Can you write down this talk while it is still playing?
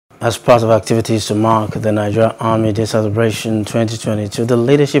As part of activities to mark the Nigerian Army Day Celebration 2022, the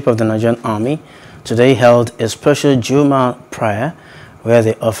leadership of the Nigerian Army today held a special JUMMA'AH prayer where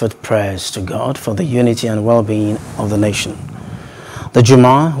they offered prayers to God for the unity and well-being of the nation. The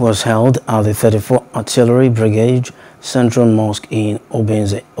JUMMA'AH was held at the 34th Artillery Brigade Central Mosque in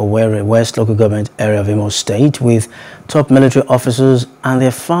Obenze, Owerri West Local Government Area of Imo State, with top military officers and their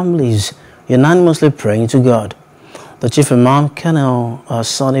families unanimously praying to God. The Chief Imam, Colonel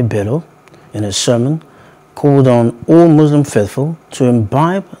Sani Bello, in his sermon, called on all Muslim faithful to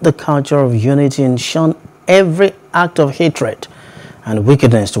imbibe the culture of unity and shun every act of hatred and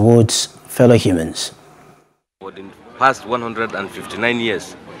wickedness towards fellow humans. For the past 159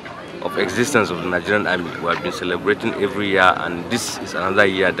 years of existence of the Nigerian Army, we have been celebrating every year, and this is another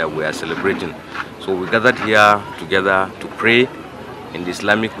year that we are celebrating. So we gathered here together to pray in the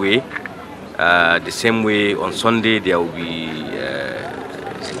Islamic way. The same way on Sunday there will be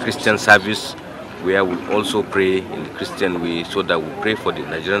Christian service where we also pray in the Christian way, so that we pray for the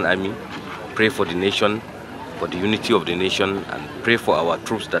Nigerian Army, pray for the nation, for the unity of the nation, and pray for our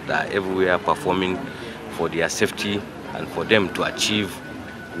troops that are everywhere performing, for their safety and for them to achieve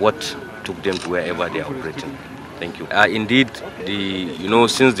what took them to wherever they are operating. Thank you. Indeed,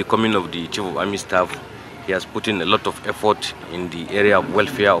 since the coming of the Chief of Army Staff, he has put in a lot of effort in the area of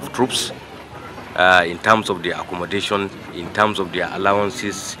welfare of troops. In terms of their accommodation, in terms of their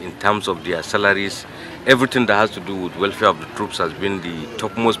allowances, in terms of their salaries, everything that has to do with welfare of the troops has been the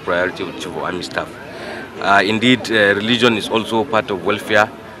topmost priority of the Chief of Army Staff. Indeed, religion is also part of welfare,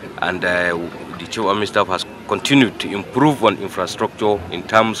 and the Chief of Army Staff has continued to improve on infrastructure in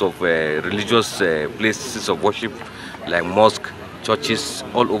terms of religious places of worship like mosque, churches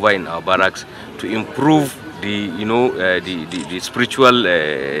all over in our barracks, to improve the spiritual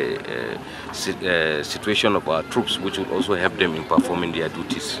situation of our troops, which will also help them in performing their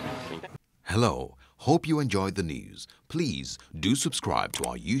duties. Hello, hope you enjoyed the news. Please do subscribe to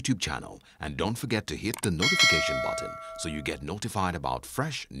our YouTube channel and don't forget to hit the notification button so you get notified about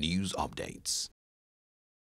fresh news updates.